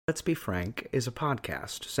Let's Be Frank is a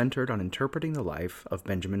podcast centered on interpreting the life of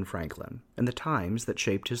Benjamin Franklin and the times that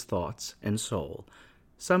shaped his thoughts and soul.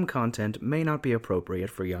 Some content may not be appropriate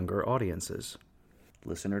for younger audiences.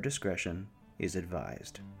 Listener discretion is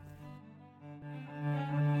advised.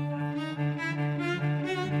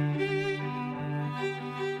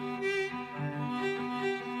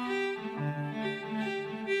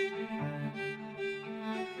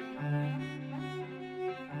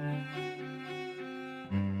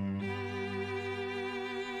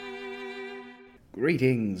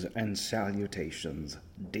 Greetings and salutations,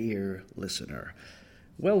 dear listener.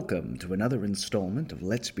 Welcome to another installment of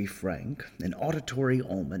Let's Be Frank, an auditory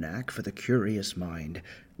almanac for the curious mind,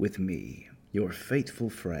 with me, your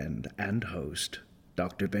faithful friend and host,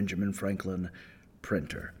 Dr. Benjamin Franklin,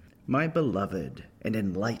 printer. My beloved and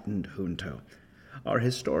enlightened junto, our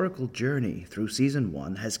historical journey through Season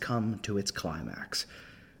 1 has come to its climax.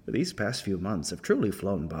 These past few months have truly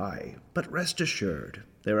flown by, but rest assured,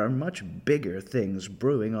 there are much bigger things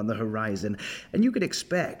brewing on the horizon, and you can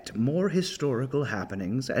expect more historical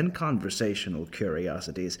happenings and conversational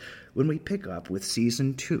curiosities when we pick up with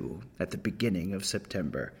Season 2 at the beginning of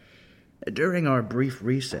September. During our brief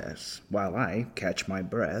recess, while I catch my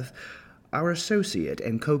breath, our associate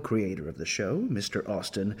and co-creator of the show, Mr.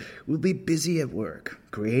 Austin, will be busy at work,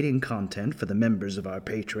 creating content for the members of our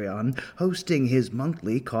Patreon, hosting his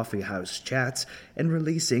monthly coffee house chats, and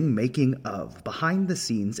releasing making-of,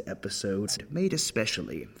 behind-the-scenes episodes made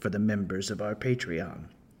especially for the members of our Patreon.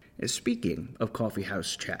 Speaking of coffee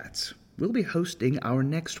house chats, we'll be hosting our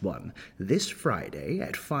next one this Friday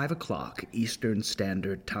at 5 o'clock Eastern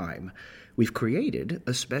Standard Time. We've created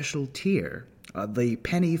a special tier, the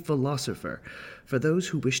Penny Philosopher, for those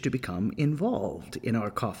who wish to become involved in our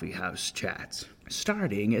coffee house chats.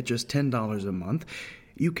 Starting at just $10 a month,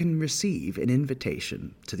 you can receive an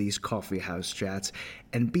invitation to these coffee house chats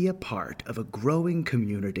and be a part of a growing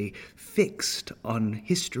community fixed on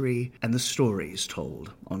history and the stories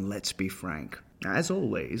told on Let's Be Frank. As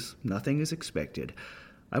always, nothing is expected.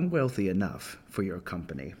 I'm wealthy enough for your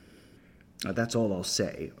company. That's all I'll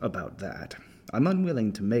say about that. I'm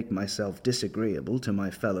unwilling to make myself disagreeable to my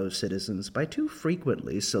fellow citizens by too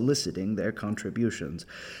frequently soliciting their contributions.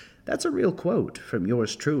 That's a real quote from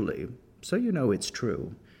yours truly, so you know it's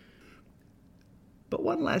true. But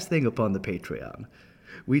one last thing upon the Patreon.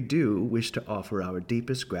 We do wish to offer our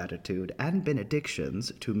deepest gratitude and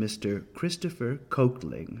benedictions to Mr. Christopher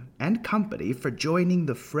Coakling and company for joining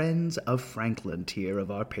the Friends of Franklin tier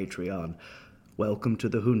of our Patreon. Welcome to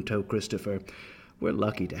the junto, Christopher. We're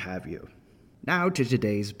lucky to have you. Now to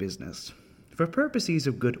today's business. For purposes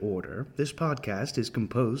of good order, this podcast is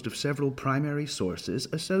composed of several primary sources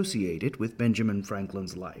associated with Benjamin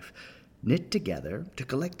Franklin's life, knit together to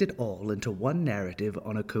collect it all into one narrative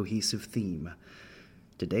on a cohesive theme.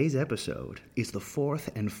 Today's episode is the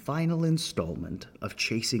fourth and final installment of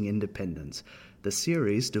Chasing Independence, the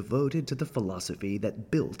series devoted to the philosophy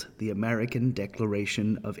that built the American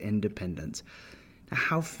Declaration of Independence.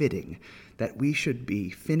 How fitting that we should be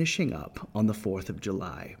finishing up on the 4th of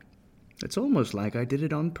July. It's almost like I did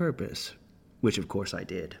it on purpose, which of course I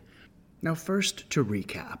did. Now first to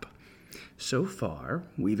recap. So far,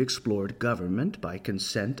 we've explored government by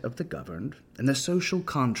consent of the governed and the social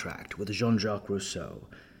contract with Jean-Jacques Rousseau.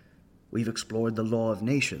 We've explored the law of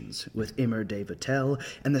nations with Emer de Vattel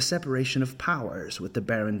and the separation of powers with the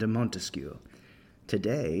Baron de Montesquieu.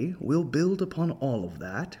 Today, we'll build upon all of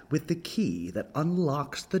that with the key that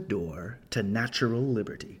unlocks the door to natural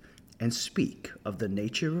liberty and speak of the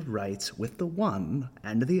nature of rights with the one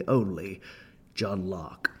and the only John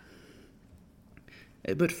Locke.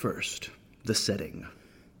 But first, the setting.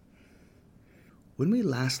 When we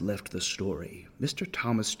last left the story, Mr.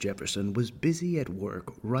 Thomas Jefferson was busy at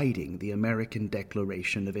work writing the American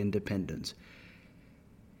Declaration of Independence.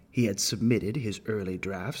 He had submitted his early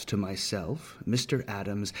drafts to myself, Mr.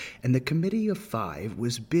 Adams, and the Committee of Five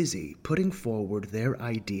was busy putting forward their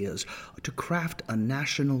ideas to craft a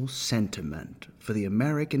national sentiment for the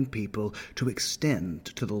American people to extend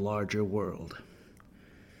to the larger world.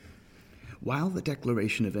 While the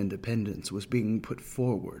Declaration of Independence was being put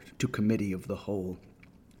forward to Committee of the Whole,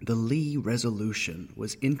 the Lee Resolution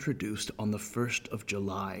was introduced on the 1st of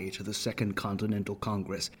July to the Second Continental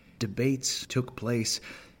Congress. Debates took place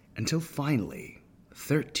until finally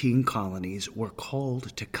 13 colonies were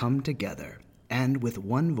called to come together and with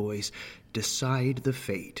one voice decide the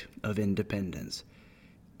fate of independence.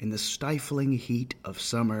 In the stifling heat of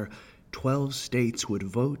summer, 12 states would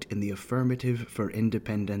vote in the affirmative for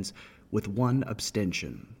independence, with one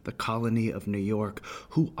abstention. The colony of New York,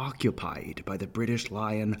 who occupied by the British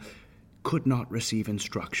Lion, could not receive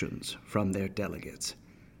instructions from their delegates.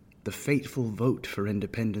 The fateful vote for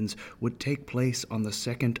independence would take place on the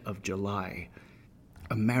 2nd of July.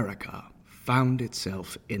 America found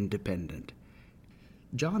itself independent.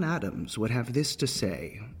 John Adams would have this to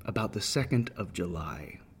say about the 2nd of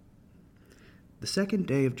July. The 2nd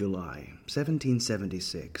day of July,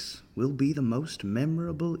 1776, will be the most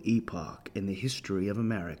memorable epoch in the history of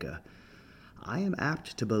America. I am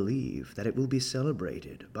apt to believe that it will be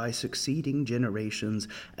celebrated by succeeding generations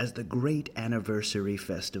as the great anniversary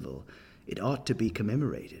festival. It ought to be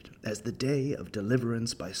commemorated as the day of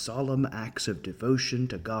deliverance by solemn acts of devotion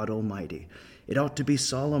to God Almighty. It ought to be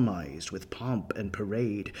solemnized with pomp and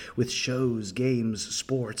parade, with shows, games,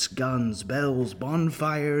 sports, guns, bells,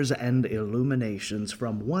 bonfires, and illuminations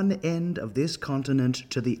from one end of this continent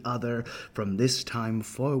to the other, from this time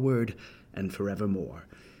forward and forevermore.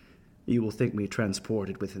 You will think me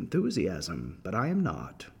transported with enthusiasm, but I am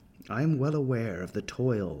not. I am well aware of the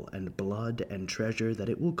toil and blood and treasure that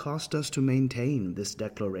it will cost us to maintain this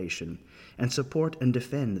declaration and support and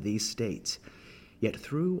defend these states. Yet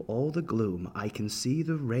through all the gloom I can see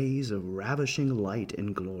the rays of ravishing light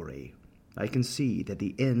and glory. I can see that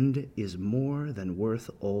the end is more than worth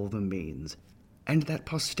all the means, and that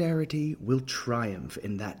posterity will triumph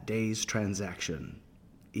in that day's transaction,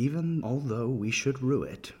 even although we should rue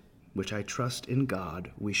it, which I trust in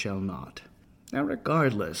God we shall not. Now,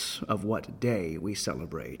 regardless of what day we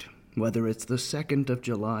celebrate, whether it's the 2nd of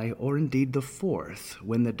July or indeed the 4th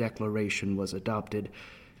when the Declaration was adopted,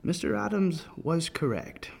 Mr. Adams was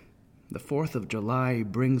correct. The 4th of July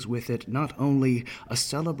brings with it not only a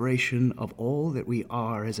celebration of all that we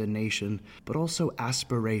are as a nation, but also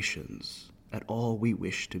aspirations at all we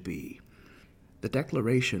wish to be. The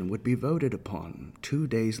Declaration would be voted upon 2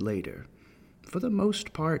 days later, for the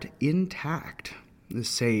most part intact,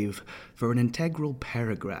 save for an integral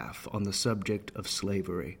paragraph on the subject of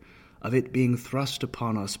slavery, of it being thrust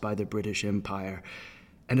upon us by the British Empire,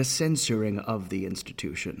 and a censoring of the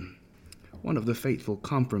institution. One of the fateful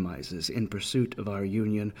compromises in pursuit of our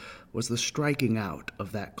Union was the striking out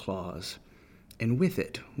of that clause, and with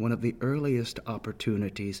it one of the earliest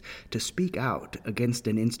opportunities to speak out against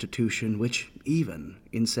an institution which, even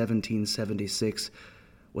in 1776,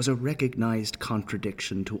 was a recognized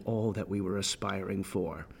contradiction to all that we were aspiring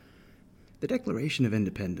for. The Declaration of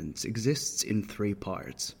Independence exists in 3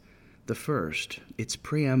 parts. The first, its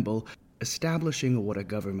preamble, establishing what a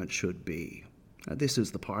government should be. This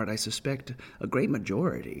is the part I suspect a great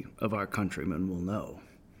majority of our countrymen will know.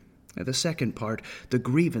 The second part, the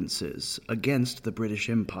grievances against the British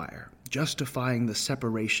Empire, justifying the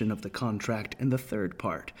separation of the contract. And the third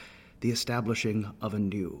part, the establishing of a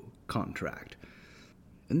new contract.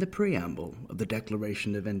 In the preamble of the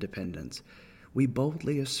Declaration of Independence, we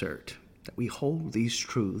boldly assert that we hold these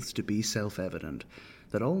truths to be self-evident,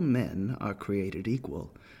 that all men are created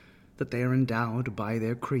equal, that they are endowed by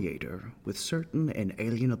their Creator with certain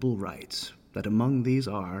inalienable rights, that among these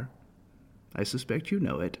are, I suspect you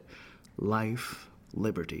know it, life,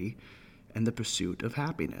 liberty, and the pursuit of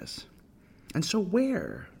happiness. And so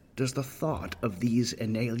where does the thought of these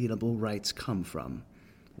inalienable rights come from?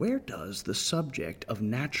 Where does the subject of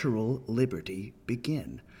natural liberty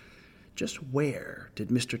begin? Just where did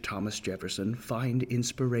Mr. Thomas Jefferson find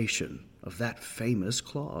inspiration of that famous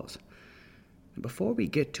clause? And before we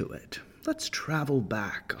get to it, let's travel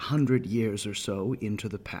back 100 years or so into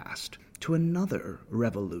the past, to another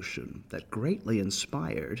revolution that greatly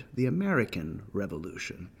inspired the American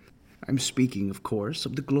Revolution. I'm speaking, of course,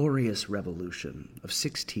 of the Glorious Revolution of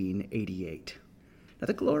 1688. Now,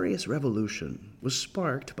 the Glorious Revolution was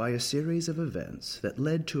sparked by a series of events that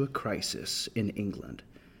led to a crisis in England.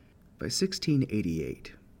 By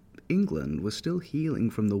 1688, England was still healing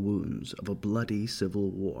from the wounds of a bloody civil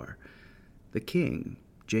war. The king,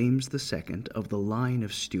 James II of the line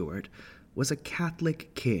of Stuart, was a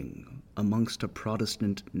Catholic king amongst a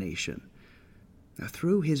Protestant nation. Now,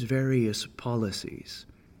 through his various policies,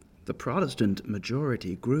 the Protestant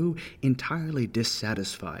majority grew entirely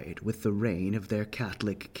dissatisfied with the reign of their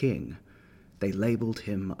Catholic king. They labeled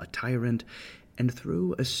him a tyrant, and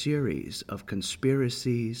through a series of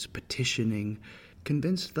conspiracies, petitioning,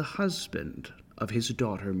 convinced the husband of his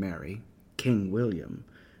daughter Mary, King William,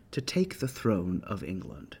 to take the throne of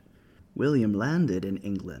England. William landed in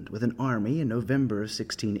England with an army in November of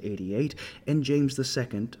 1688, and James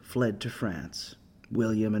II fled to France.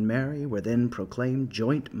 William and Mary were then proclaimed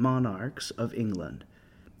joint monarchs of England.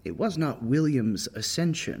 It was not William's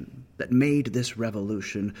ascension that made this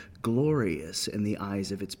revolution glorious in the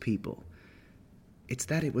eyes of its people. It's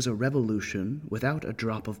that it was a revolution without a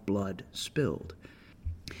drop of blood spilled.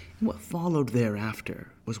 And what followed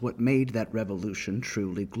thereafter was what made that revolution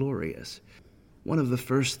truly glorious. One of the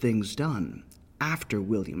first things done after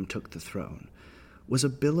William took the throne was a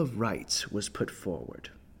Bill of Rights was put forward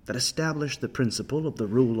that established the principle of the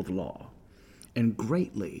rule of law and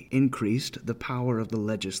greatly increased the power of the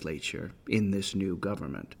legislature in this new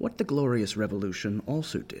government. What the Glorious Revolution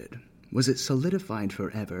also did was it solidified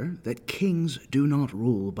forever that kings do not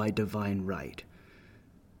rule by divine right,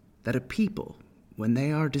 that a people, when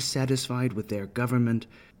they are dissatisfied with their government,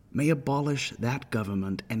 may abolish that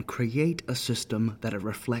government and create a system that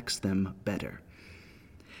reflects them better.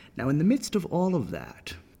 Now, in the midst of all of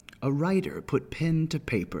that, a writer put pen to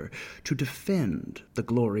paper to defend the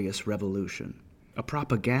Glorious Revolution, a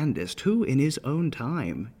propagandist who, in his own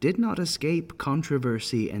time, did not escape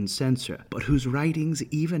controversy and censure, but whose writings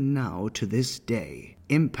even now, to this day,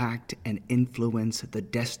 impact and influence the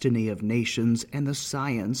destiny of nations and the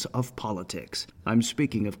science of politics. I'm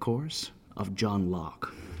speaking, of course, of John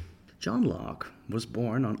Locke. John Locke was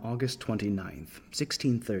born on August 29th,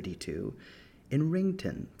 1632, in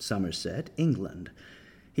Rington, Somerset, England.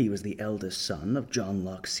 He was the eldest son of John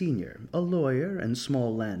Locke Sr., a lawyer and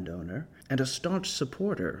small landowner, and a staunch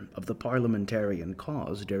supporter of the parliamentarian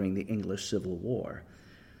cause during the English Civil War.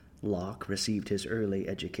 Locke received his early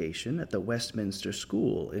education at the Westminster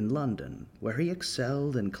School in London, where he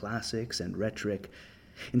excelled in classics and rhetoric.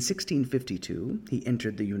 In 1652, he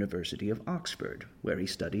entered the University of Oxford, where he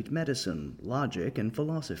studied medicine, logic, and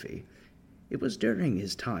philosophy. It was during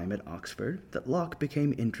his time at Oxford that Locke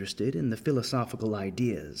became interested in the philosophical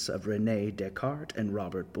ideas of René Descartes and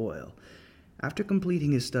Robert Boyle. After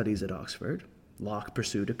completing his studies at Oxford, Locke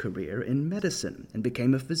pursued a career in medicine and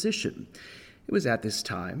became a physician. It was at this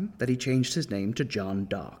time that he changed his name to John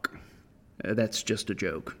Dock. That's just a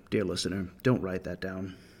joke, dear listener. Don't write that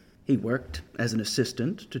down. He worked as an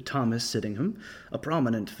assistant to Thomas Sydenham, a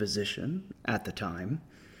prominent physician at the time,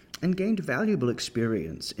 and gained valuable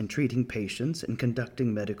experience in treating patients and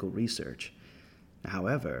conducting medical research.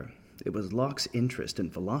 However, it was Locke's interest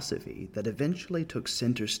in philosophy that eventually took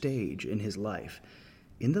center stage in his life.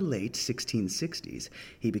 In the late 1660s,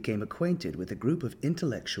 he became acquainted with a group of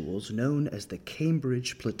intellectuals known as the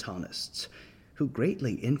Cambridge Platonists, who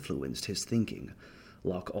greatly influenced his thinking.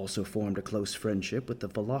 Locke also formed a close friendship with the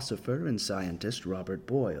philosopher and scientist Robert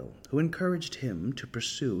Boyle, who encouraged him to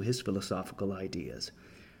pursue his philosophical ideas.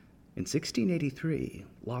 In 1683,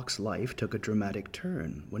 Locke's life took a dramatic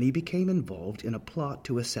turn when he became involved in a plot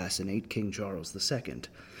to assassinate King Charles II.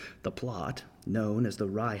 The plot, known as the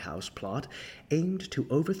Rye House Plot, aimed to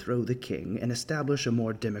overthrow the king and establish a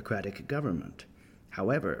more democratic government.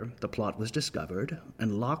 However, the plot was discovered,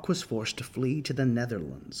 and Locke was forced to flee to the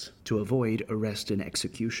Netherlands to avoid arrest and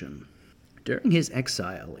execution. During his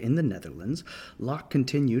exile in the Netherlands, Locke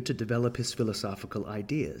continued to develop his philosophical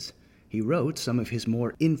ideas. He wrote some of his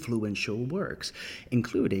more influential works,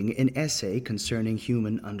 including an essay concerning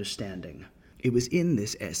human understanding. It was in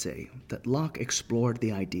this essay that Locke explored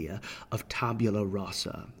the idea of tabula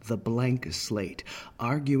rasa, the blank slate,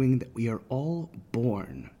 arguing that we are all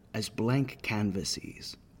born as blank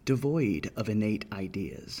canvases, devoid of innate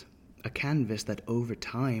ideas, a canvas that over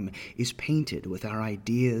time is painted with our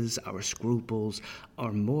ideas, our scruples,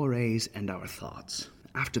 our mores, and our thoughts.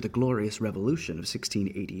 After the Glorious Revolution of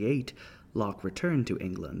 1688, Locke returned to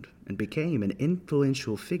England and became an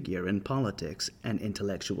influential figure in politics and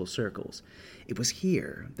intellectual circles. It was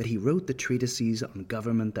here that he wrote the treatises on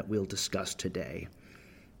government that we'll discuss today.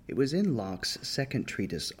 It was in Locke's second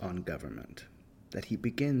treatise on government that he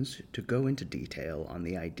begins to go into detail on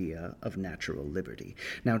the idea of natural liberty.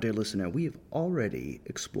 Now, dear listener, we have already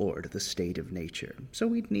explored the state of nature, so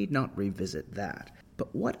we need not revisit that.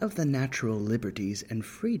 But what of the natural liberties and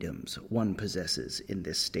freedoms one possesses in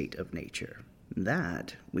this state of nature?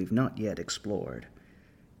 That we've not yet explored.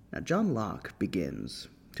 Now, John Locke begins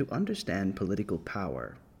to understand political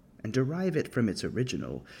power and derive it from its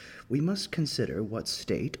original. We must consider what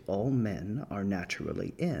state all men are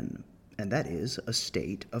naturally in, and that is a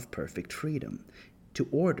state of perfect freedom, to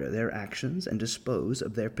order their actions and dispose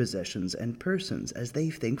of their possessions and persons as they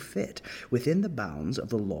think fit, within the bounds of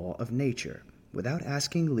the law of nature, without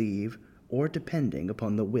asking leave or depending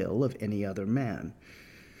upon the will of any other man.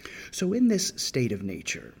 So in this state of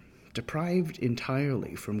nature, deprived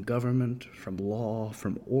entirely from government, from law,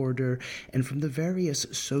 from order, and from the various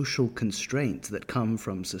social constraints that come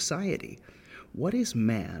from society, what is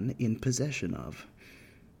man in possession of?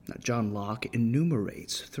 Now, John Locke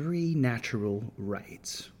enumerates 3 natural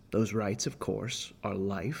rights. Those rights, of course, are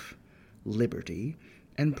life, liberty,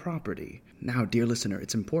 and property. Now, dear listener,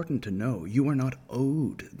 it's important to know you are not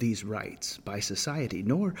owed these rights by society,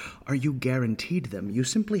 nor are you guaranteed them. You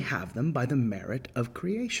simply have them by the merit of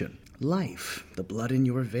creation. life, the blood in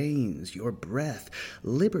your veins, your breath,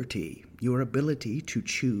 liberty, your ability to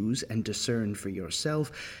choose and discern for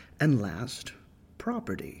yourself, and last,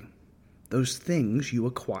 property. Those things you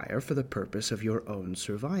acquire for the purpose of your own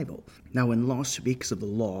survival. Now, when law speaks of the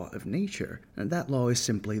law of nature, that law is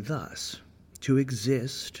simply thus: to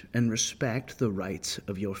exist and respect the rights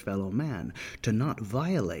of your fellow man, to not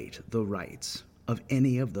violate the rights of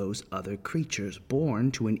any of those other creatures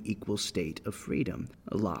born to an equal state of freedom.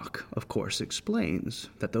 Locke, of course, explains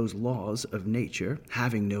that those laws of nature,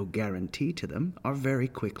 having no guarantee to them, are very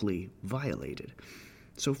quickly violated.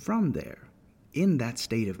 So from there, in that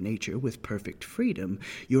state of nature with perfect freedom,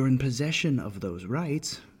 you're in possession of those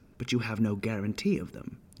rights, but you have no guarantee of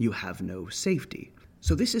them. You have no safety.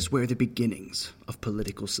 So this is where the beginnings of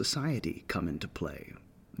political society come into play.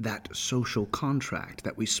 That social contract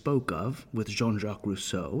that we spoke of with Jean-Jacques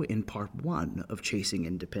Rousseau in Part 1 of Chasing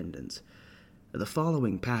Independence. The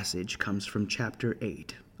following passage comes from Chapter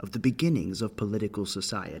 8 of the Beginnings of Political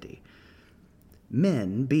Society.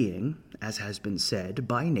 Men being, as has been said,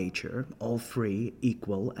 by nature, all free,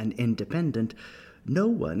 equal, and independent, no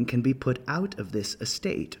one can be put out of this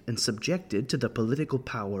estate and subjected to the political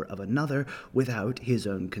power of another without his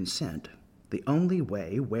own consent. The only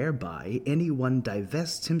way whereby any one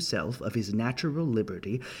divests himself of his natural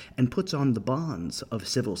liberty and puts on the bonds of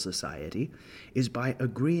civil society is by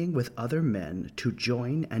agreeing with other men to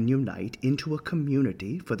join and unite into a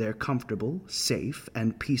community for their comfortable, safe,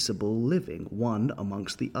 and peaceable living one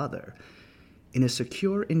amongst the other, in a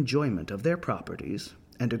secure enjoyment of their properties,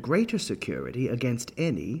 and a greater security against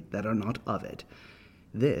any that are not of it.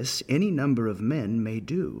 This any number of men may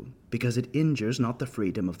do, because it injures not the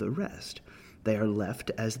freedom of the rest. They are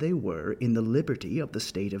left as they were in the liberty of the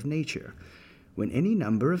state of nature. When any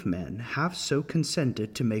number of men have so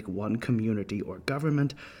consented to make one community or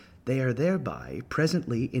government, they are thereby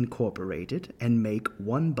presently incorporated and make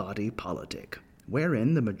one body politic,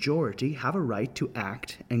 wherein the majority have a right to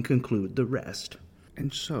act and conclude the rest.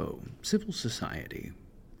 And so, civil society,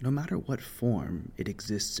 no matter what form it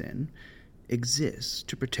exists in, exists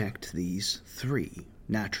to protect these three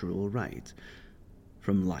natural rights: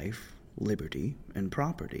 from life, liberty, and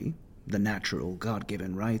property, the natural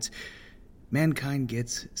God-given rights. Mankind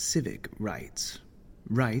gets civic rights,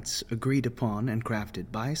 rights agreed upon and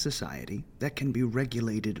crafted by society that can be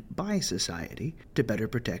regulated by society to better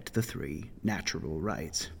protect the three natural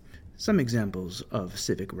rights. Some examples of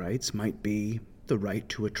civic rights might be the right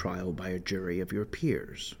to a trial by a jury of your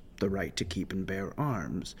peers, the right to keep and bear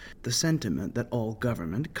arms, the sentiment that all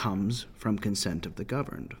government comes from consent of the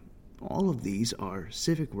governed. All of these are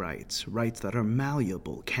civic rights, rights that are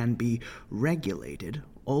malleable, can be regulated,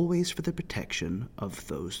 always for the protection of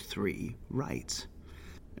those three rights.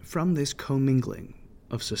 From this commingling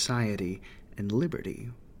of society and liberty,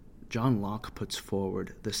 John Locke puts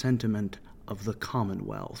forward the sentiment of the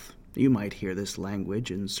Commonwealth. You might hear this language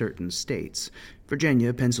in certain states,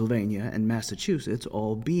 Virginia, Pennsylvania, and Massachusetts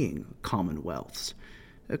all being commonwealths.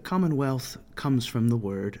 A commonwealth comes from the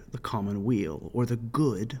word the commonweal, or the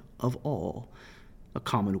good of all. A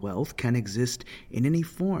commonwealth can exist in any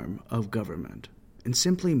form of government, and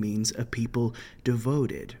simply means a people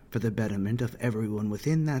devoted for the betterment of everyone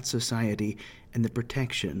within that society and the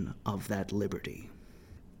protection of that liberty.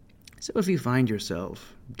 So if you find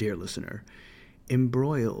yourself, dear listener,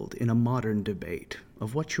 embroiled in a modern debate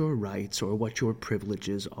of what your rights or what your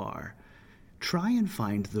privileges are, try and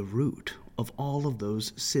find the root of all of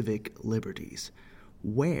those civic liberties.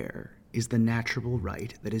 Where is the natural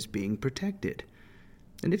right that is being protected?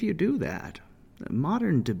 And if you do that,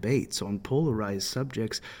 modern debates on polarized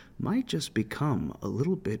subjects might just become a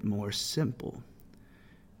little bit more simple,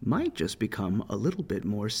 might just become a little bit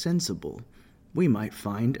more sensible. We might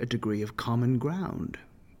find a degree of common ground.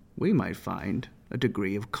 We might find a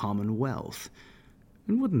degree of commonwealth.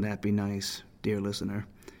 And wouldn't that be nice, dear listener?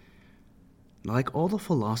 Like all the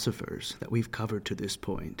philosophers that we've covered to this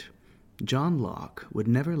point, John Locke would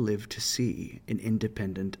never live to see an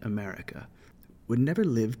independent America, would never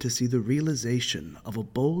live to see the realization of a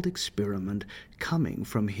bold experiment coming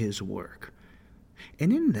from his work.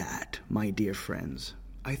 And in that, my dear friends,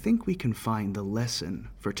 I think we can find the lesson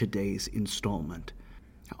for today's installment.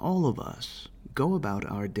 All of us go about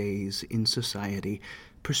our days in society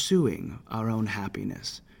pursuing our own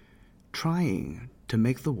happiness, trying to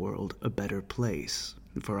make the world a better place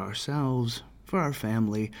for ourselves, for our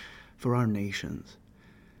family, for our nations.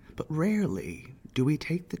 But rarely do we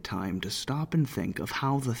take the time to stop and think of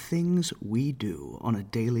how the things we do on a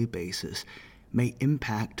daily basis may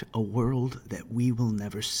impact a world that we will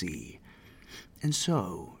never see. And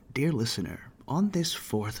so, dear listener, on this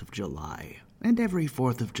 4th of July, and every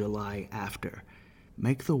 4th of July after.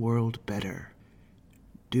 Make the world better.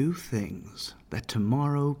 Do things that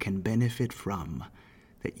tomorrow can benefit from,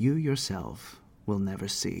 that you yourself will never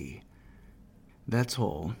see. That's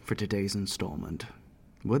all for today's installment.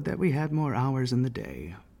 Would that we had more hours in the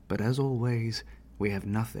day, but as always, we have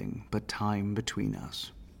nothing but time between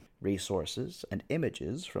us. Resources and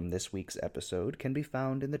images from this week's episode can be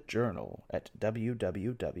found in the journal at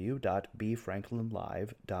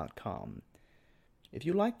www.bfranklinlive.com. If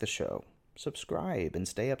you like the show, subscribe and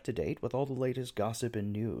stay up to date with all the latest gossip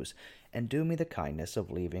and news, and do me the kindness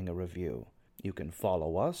of leaving a review. You can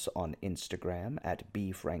follow us on Instagram at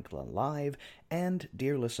bfranklinlive, and,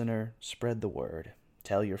 dear listener, spread the word.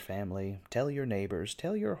 Tell your family, tell your neighbors,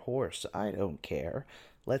 tell your horse, I don't care.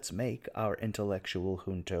 Let's make our intellectual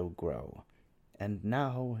junto grow. And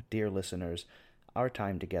now, dear listeners, our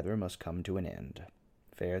time together must come to an end.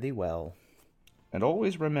 Fare thee well. And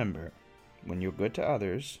always remember, when you're good to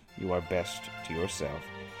others, you are best to yourself.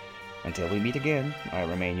 Until we meet again, I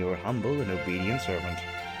remain your humble and obedient servant,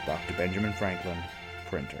 Dr. Benjamin Franklin,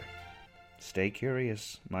 Printer. Stay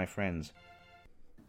curious, my friends.